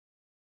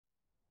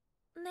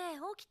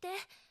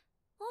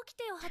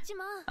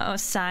Oh,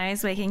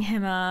 Sai's waking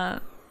him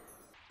up.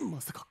 ま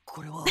さか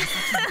これは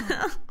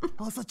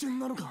朝チュン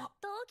なのか。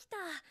起きた。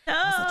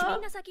み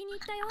んな先に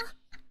行ったよ。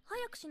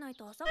早くしない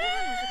と朝ごはんの時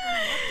間終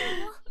わっちゃう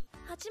よ。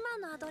8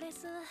万のアドレ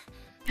ス教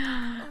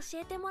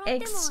えてもらってもい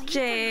いかな。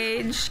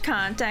 Exchange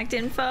contact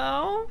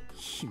info.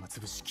 暇つ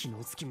ぶし機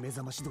能付き目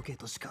覚まし時計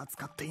としか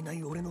扱っていな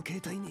い俺の携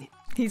帯に。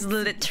 He's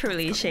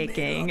literally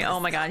shaking.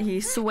 Oh my god,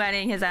 he's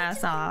sweating his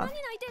ass off. 何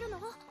泣いてるの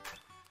？8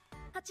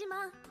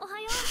万お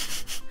はよう。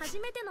初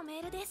めての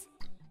メールです。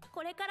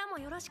これからも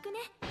よろしくね。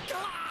8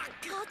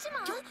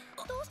万ど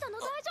うしたの？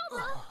大丈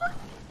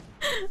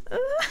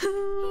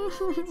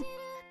夫？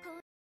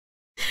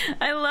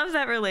 I love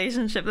that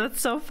relationship. That's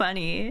so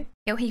funny.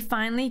 Yo, he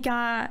finally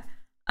got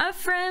a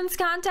friend's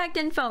contact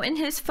info in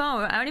his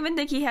phone. I don't even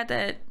think he had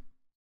that.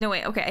 No,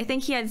 wait. Okay, I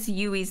think he has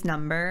Yui's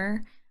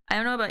number. I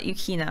don't know about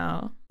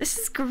Yukino. This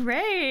is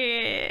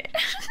great.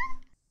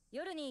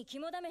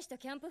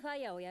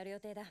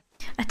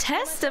 A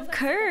test of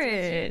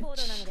courage.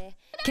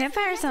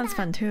 Campfire sounds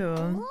fun too.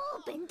 An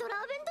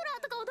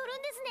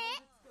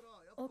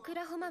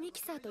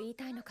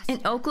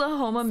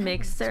Oklahoma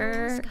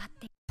mixer.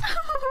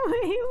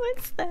 Wait,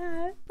 what's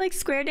that? Like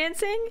square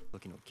dancing? Oh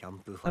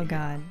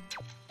god.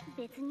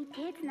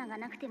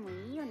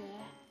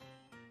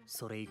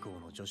 それ以降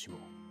の女子も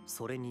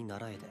それに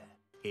習えで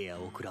エア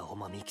オクラホ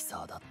マミキ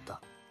サーだっ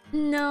た。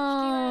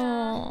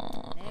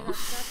 No.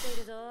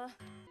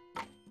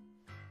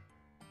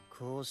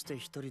 こうして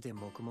一人で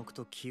黙々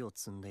と木を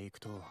積んでいく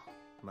と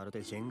まる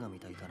でジェンガみ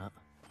たいだな。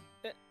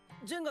え、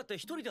ジェンガって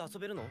一人で遊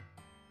べるの？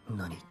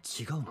何、違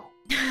うの？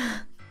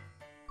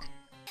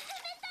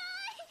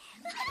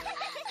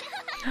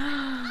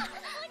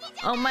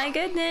 Oh my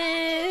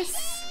goodness.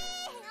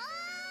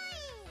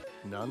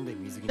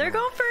 They're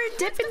going for a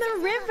dip in the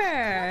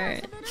river.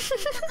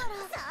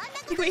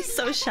 He's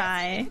so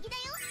shy.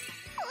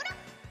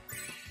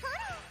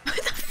 What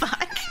the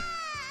fuck?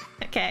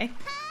 Okay.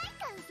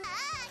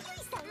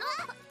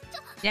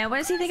 Yeah, what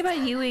does he think about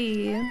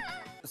Yui?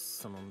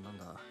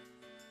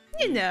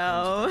 You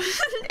know,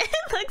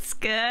 it looks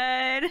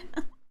good.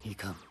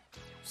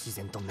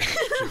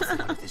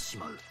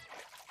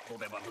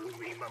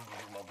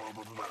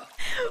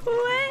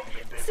 What?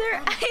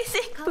 Sir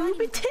Isaac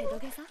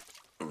Boobiton?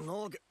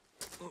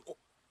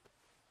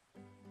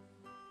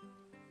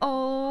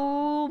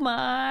 Oh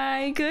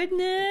my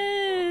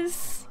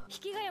goodness.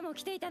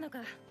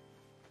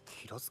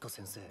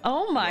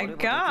 Oh my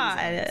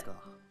god.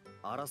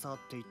 アラサーっ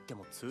て言って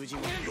も通じ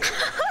ない。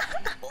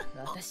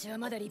私は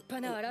まだ立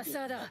派なアラ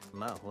サーだ。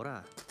まあほ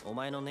ら、お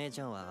前の姉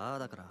ちゃんはああ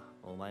だから、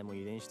お前も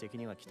遺伝子的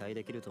には期待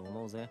できると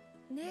思うぜ。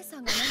姉さ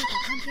んが何か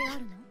関係あ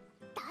るの？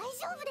大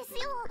丈夫です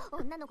よ。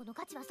女の子の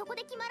価値はそこ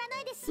で決まら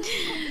ないですし。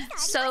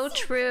So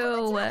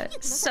true.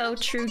 So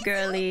true,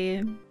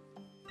 girly.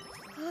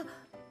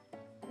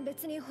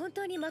 別に本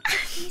当に全く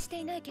気にして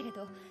いないけれ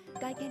ど、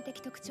外見的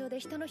特徴で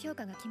人の評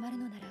価が決まる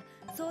のなら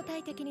相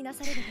対的にな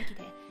されるべき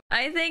で。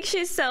I think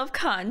she's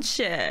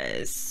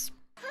self-conscious. も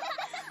う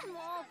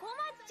困っ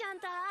ちゃっ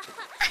た。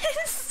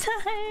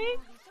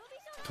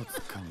と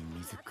つかに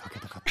水かけ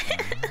たかった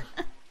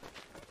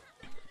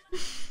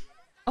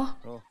な。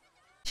Oh,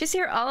 she's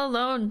here all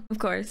alone, of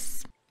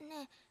course. ね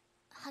え、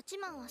8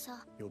万は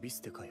さ。呼び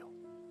捨てかよ。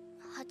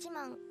8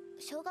万、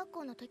小学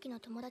校の時の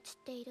友達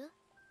っている？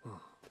うん。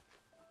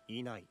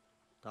いない。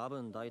多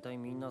分大体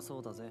みんなそ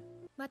うだぜ。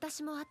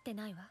私も会って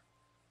ないわ。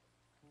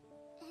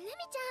ルミち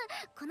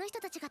ゃん、この人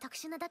たちが特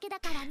殊なだけだ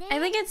からね。I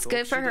think it's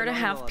good for her to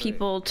have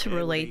people to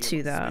relate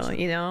to, though,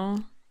 you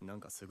know? なん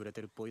か優れ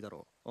てるっぽいだ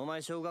ろう。お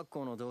前小学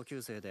校の同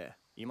級生で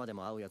今で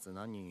も会うやつ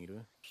何人いる？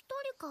 1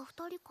人か2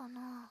人か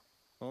な。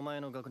お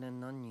前の学年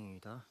何人い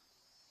た？ 30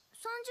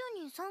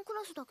人3ク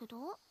ラスだけ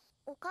ど、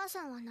お母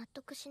さんは納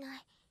得しな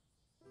い。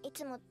い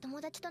つも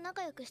友達と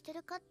仲良くして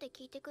るかって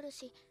聞いてくる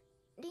し、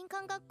林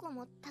間学校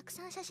もたく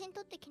さん写真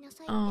撮ってきな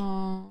さいっ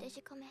てデ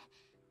ジカメ。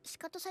仕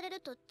方され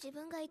ると自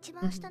分が一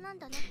番下なん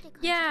だなって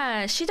感じ。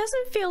Yeah, she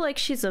doesn't feel like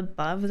she's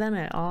above them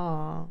at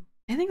all.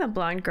 I think the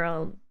blonde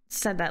girl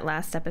said that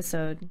last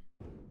episode.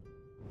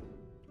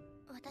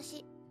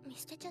 私見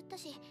捨てちゃった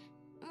し、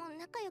もう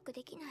仲良く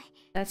できない。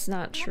 That's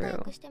not true. 仲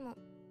良くしても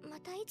ま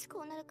たいつ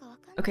こうなるかわ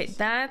かんない。Okay,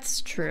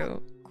 that's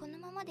true. この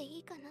ままでい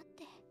いかなっ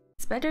て。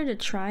 It's better to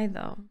try,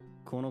 though.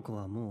 この子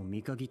はもう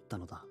見限った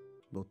のだ。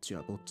ぼっち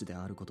はぼっちで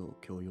あることを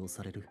強要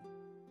される。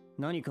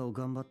何かを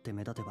頑張って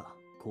目立てば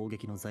攻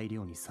撃の材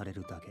料にされ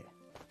るだけ。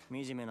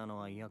惨めなの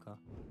は嫌か？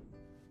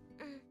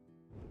うん。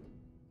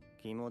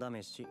肝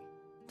試し、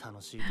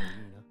楽しいといい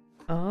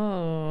な。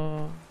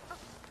Oh.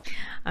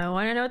 I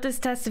want to know what this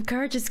test of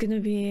courage is gonna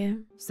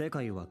be. 世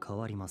界は変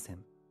わりませ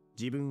ん。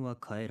自分は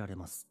変えられ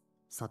ます。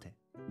さて、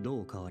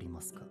どう変わり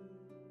ますか？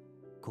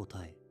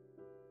答え。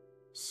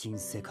新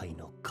世界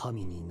の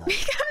神になる。 Become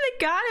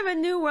the god of a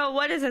new world.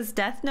 What is this,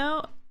 Death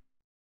Note?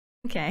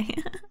 Okay.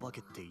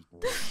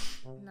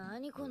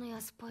 何この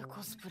安っぽい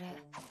コスプレ。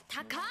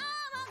高尾がハ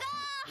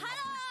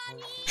ロー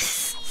に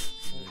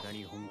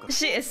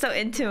She is so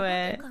into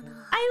it.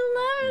 I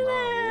love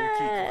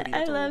that.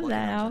 I love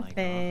that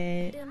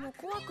outfit.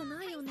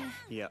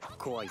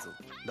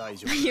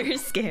 You're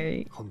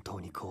scary.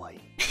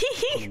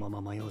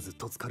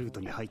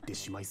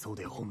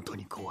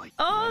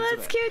 Oh,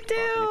 that's cute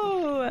too.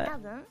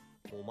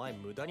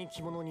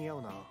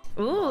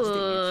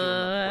 Ooh,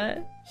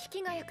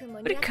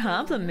 what a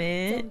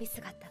compliment.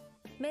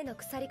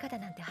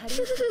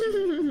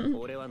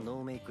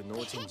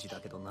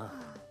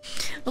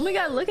 Oh my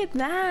god, look at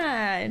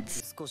that.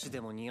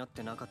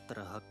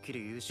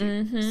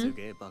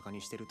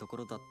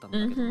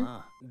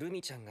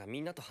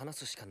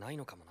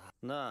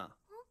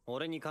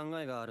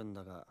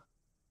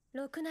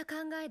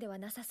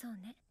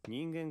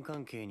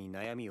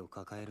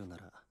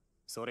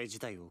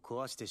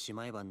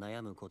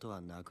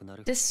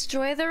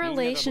 Destroy the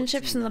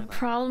relationships and the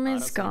problem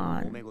is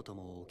gone.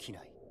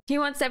 He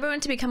wants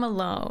everyone to become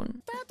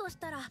alone.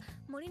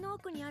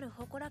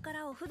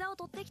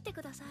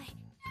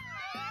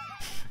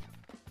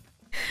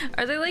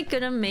 Are they like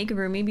gonna make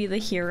Rumi be the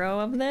hero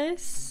of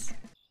this?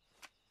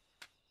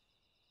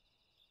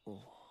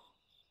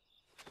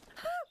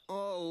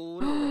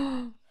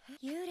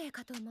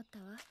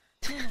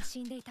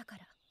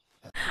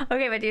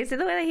 Okay, but do you see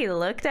the way that he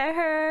looked at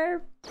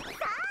her?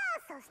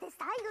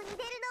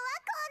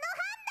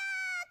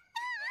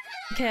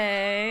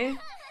 Okay.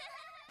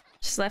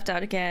 Just left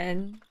out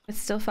again. It's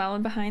still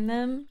following behind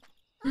them.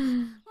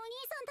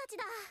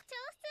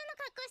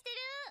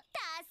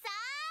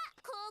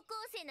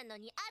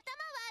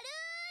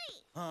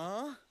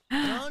 Oh.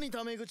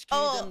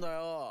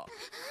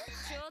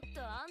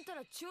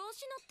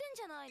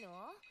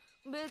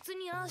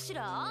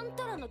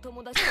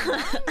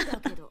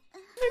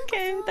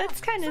 Okay, that's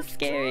kind of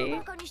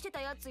scary.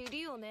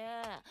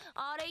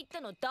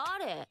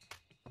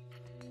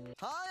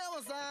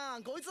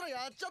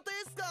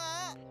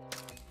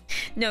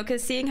 No,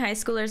 because seeing high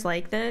schoolers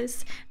like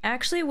this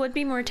actually would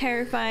be more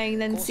terrifying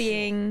than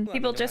seeing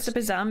people dressed up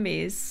as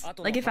zombies.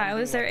 Like if I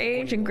was their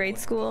age in grade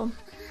school,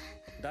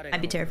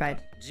 I'd be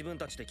terrified.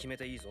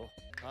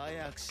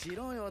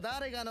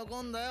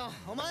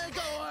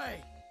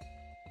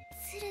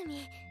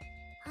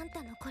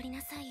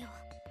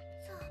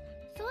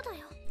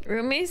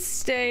 Rumi's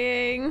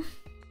staying.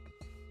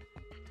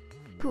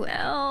 Who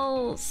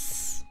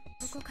else?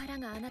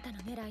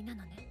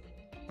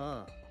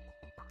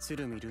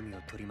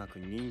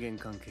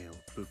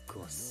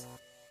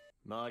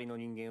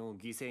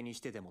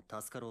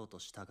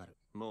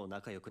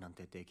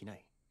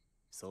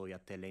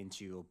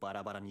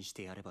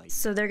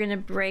 So they're gonna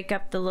break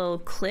up the little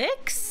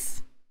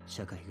cliques?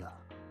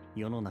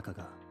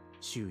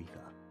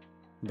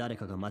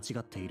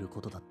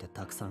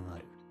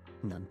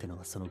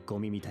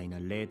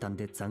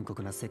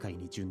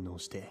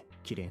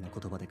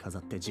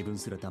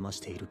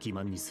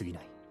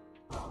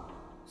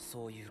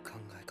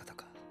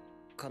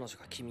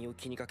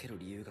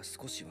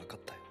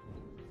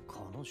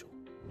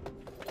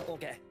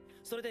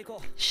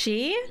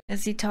 She?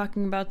 Is he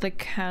talking about the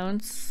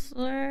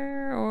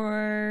counselor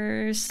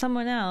or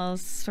someone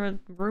else? Or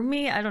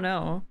Rumi? I don't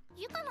know.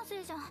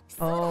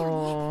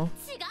 Oh.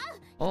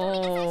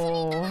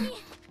 Oh.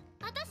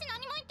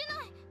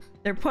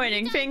 They're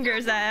pointing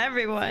fingers at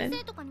everyone.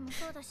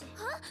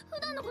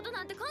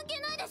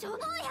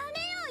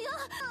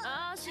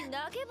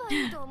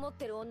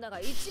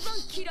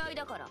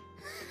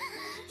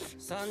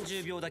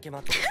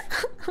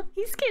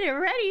 He's getting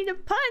ready to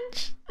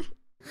punch.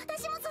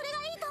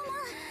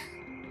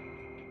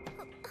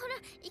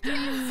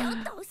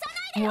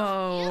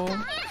 Whoa.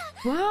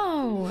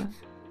 Whoa.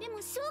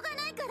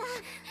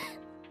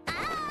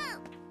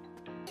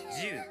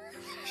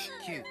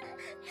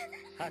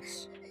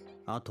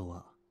 あと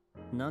は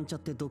なんちゃっ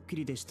てドッキ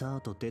リでした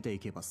と出てい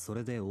けばそ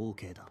れで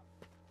OK だ。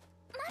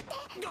待っ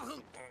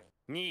て。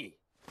2、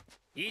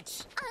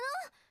1。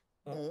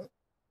こ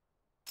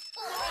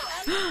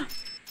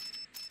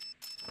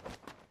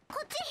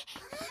っ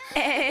ち。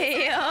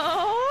Ayo,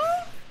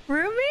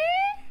 Rumi?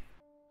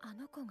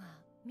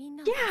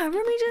 Yeah,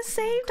 Rumi just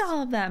saved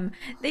all of them.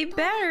 They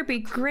better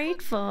be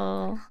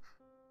grateful.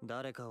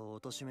 誰かを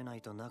貶めな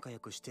いと仲良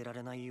くしてら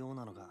れないよう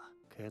なのが。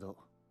けど。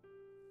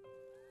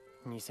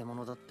 偽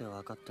物だって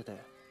分かってて、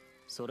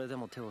それで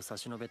も手を差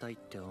し伸べたいっ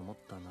て思っ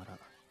たなら、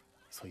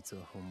そいつ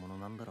は本物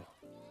なんだろ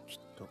う、きっ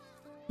と。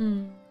そ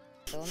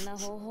んな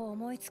方法を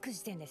思いつく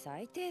時点で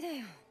最低だ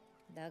よ。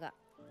だが、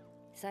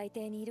最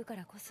低にいるか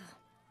らこそ、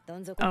ど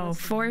ん底。Oh,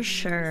 for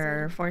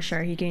sure, for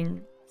sure, he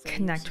can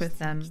connect with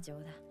them.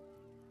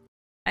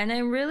 And I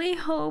really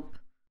hope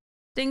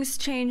things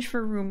change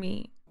for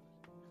Rumi.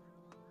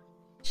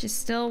 She's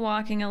still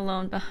walking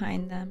alone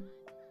behind them.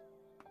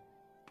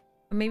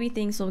 But maybe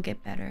things will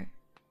get better.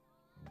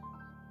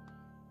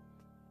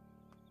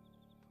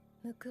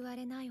 報わ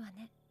れないわ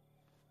ね。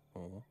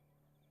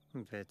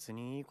別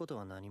にいいこと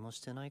は何もし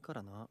てないか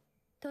らな。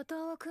徒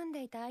党を組ん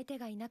でいた相手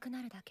がいなく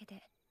なるだけ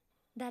で、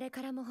誰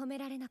からも褒め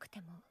られなく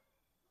ても、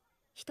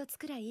一つ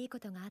くらいいいこ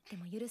とがあって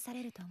も許さ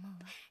れると思うわ。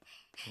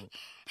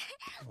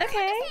Okay.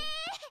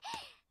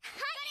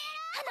 は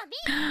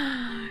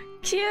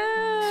Cute!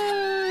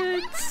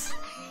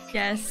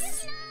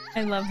 Yes,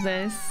 I love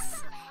this.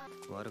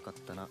 悪かっ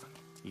たな。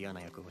嫌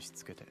な役をし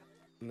つけて。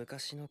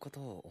昔のこと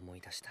を思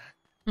い出した。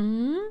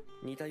Mm?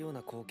 似たよう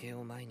な光景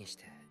を前にし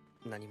て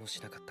何も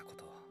しなかったこ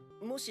と。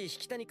もし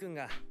引谷くん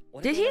が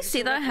Did he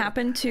see that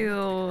happen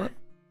to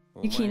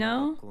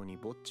Yukino? 学校に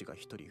ぼっちが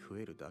一人増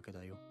えるだけ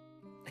だよ。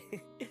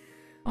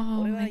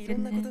Oh 俺は my いろ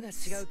んなことが違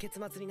goodness. う結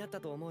末になった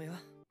と思うよ。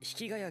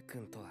引谷く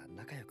んとは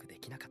仲良くで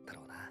きなかった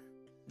ろうな。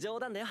冗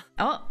談だよ。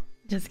Oh,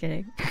 just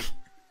kidding.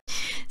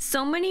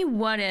 So many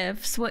what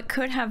ifs. What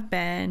could have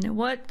been?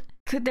 What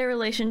could their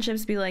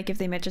relationships be like if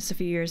they met just a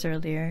few years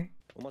earlier?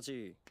 お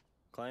待ち、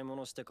買い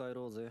物して帰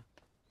ろうぜ。おやい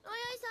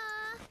さ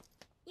ん、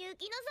ゆ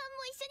きのさん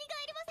も一緒に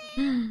帰りま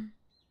せん？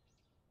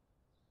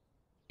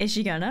 Is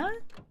she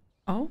gonna?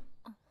 Oh.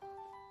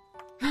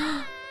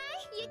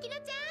 ゆきのち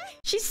ゃん。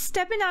 She's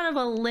stepping out of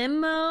a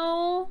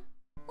limo.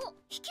 お、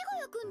引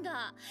谷くん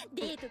だ。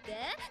デートか？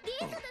デ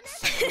ートだな。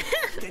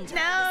 No,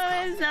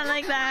 it's not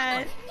like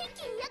that. ヒッ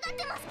キー嫌がっ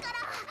てますから。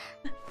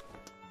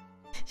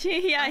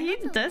Yeah, he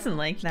doesn't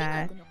like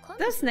that.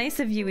 That's nice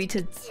of Yui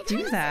to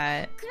do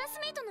that. クラス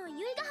メイトの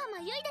由比ヶ浜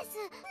ゆいです。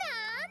なんだ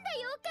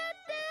よかっ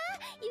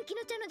た。ゆき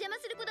のちゃんの邪魔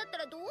する子だった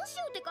らどうし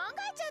ようって考え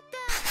ちゃった。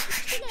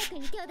引谷く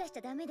んに手を出しち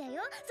ゃダメだ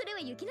よ。それは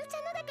ゆきのち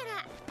ゃんのだか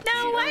ら。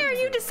 No, why are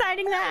you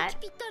deciding that?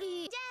 ぴった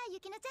り。じゃあゆ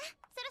きのちゃん、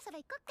そろそろ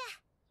行こっか。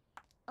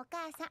お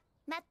母さん、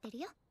待ってる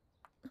よ。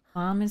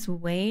 Mom is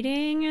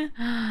waiting.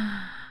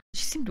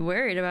 She seemed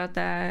worried about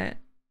that.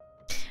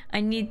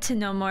 I need to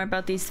know more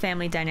about these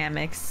family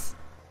dynamics.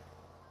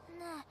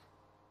 ねえ、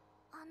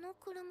あの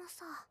車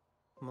さ。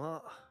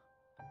まあ、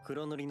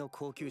黒塗りの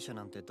高級車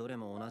なんてどれ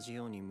も同じ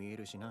ように見え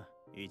るしな。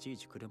いちい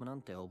ち車な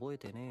んて覚え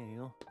てねえ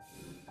よ。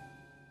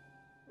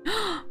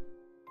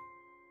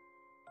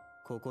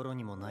心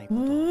にもないこ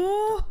とを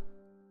Oh,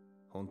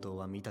 本当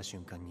は見た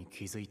瞬間に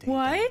気づいていた。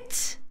 what?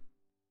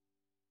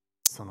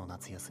 その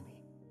夏休み、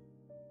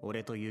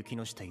俺と雪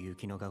の下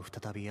雪乃が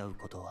再び会う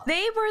ことは。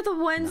 They were the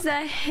ones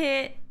that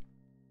hit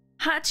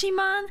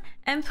Hachiman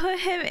and put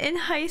him in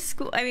high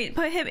school. I mean,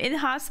 put him in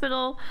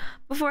hospital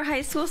before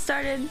high school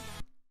started.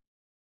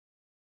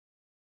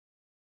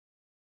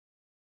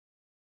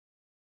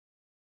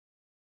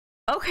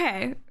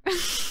 Okay,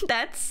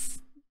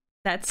 that's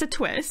a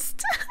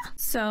twist.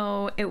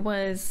 So it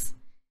was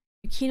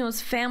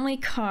Yukino's family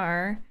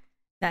car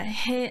that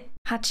hit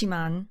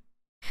Hachiman.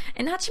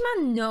 And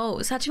Hachiman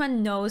knows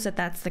that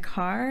that's the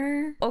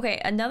car.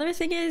 Okay, another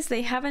thing is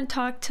they haven't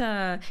talked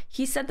to...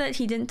 He said that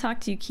he didn't talk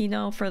to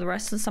Yukino for the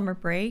rest of the summer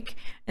break.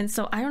 And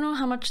so I don't know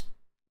how much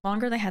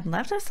longer they had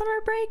left of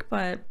summer break,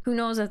 but who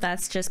knows if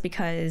that's just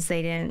because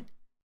they didn't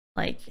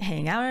like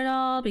hang out at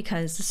all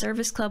because the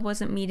service club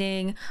wasn't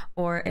meeting,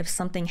 or if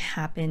something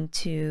happened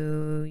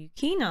to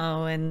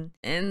Yukino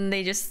and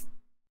they just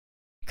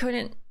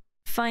couldn't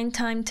find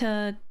time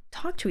to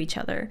talk to each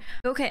other.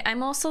 Okay,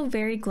 I'm also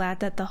very glad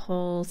that the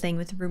whole thing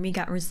with Rumi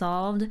got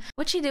resolved.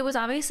 What she did was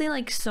obviously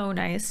like so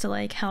nice to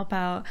like help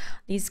out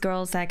these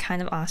girls that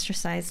kind of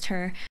ostracized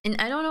her. And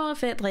I don't know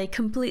if it like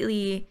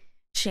completely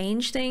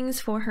changed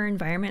things for her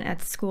environment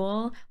at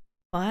school,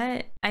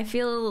 but I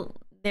feel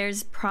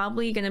there's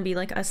probably going to be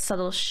like a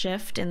subtle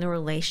shift in the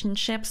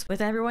relationships with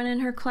everyone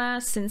in her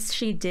class since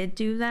she did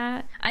do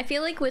that. I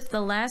feel like with the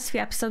last few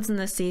episodes in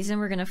the season,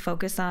 we're going to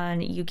focus on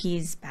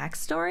Yuki's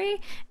backstory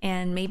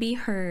and maybe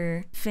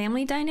her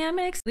family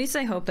dynamics. At least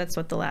I hope that's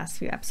what the last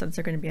few episodes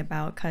are going to be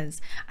about,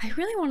 because I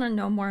really want to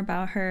know more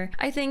about her.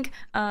 I think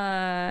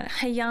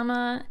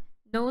Hayama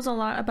knows a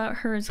lot about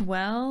her as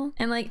well,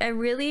 and like I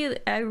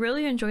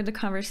really enjoyed the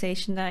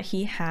conversation that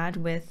he had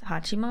with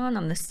Hachiman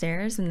on the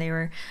stairs when they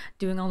were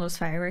doing all those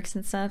fireworks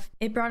and stuff.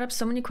 It brought up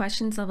so many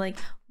questions of like,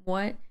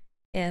 what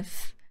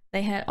if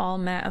they had all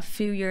met a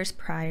few years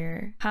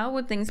prior? How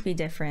would things be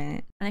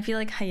different? And I feel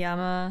like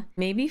Hayama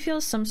maybe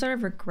feels some sort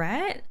of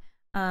regret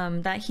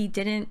that he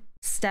didn't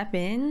step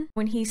in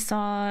when he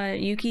saw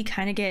Yuki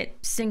kind of get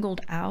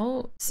singled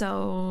out.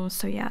 So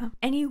yeah.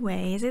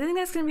 Anyways, I think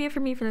that's gonna be it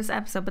for me for this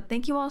episode, but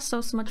thank you all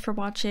so much for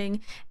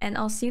watching, and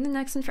I'll see you in the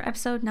next one for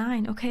episode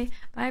 9. Okay,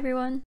 bye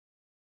everyone.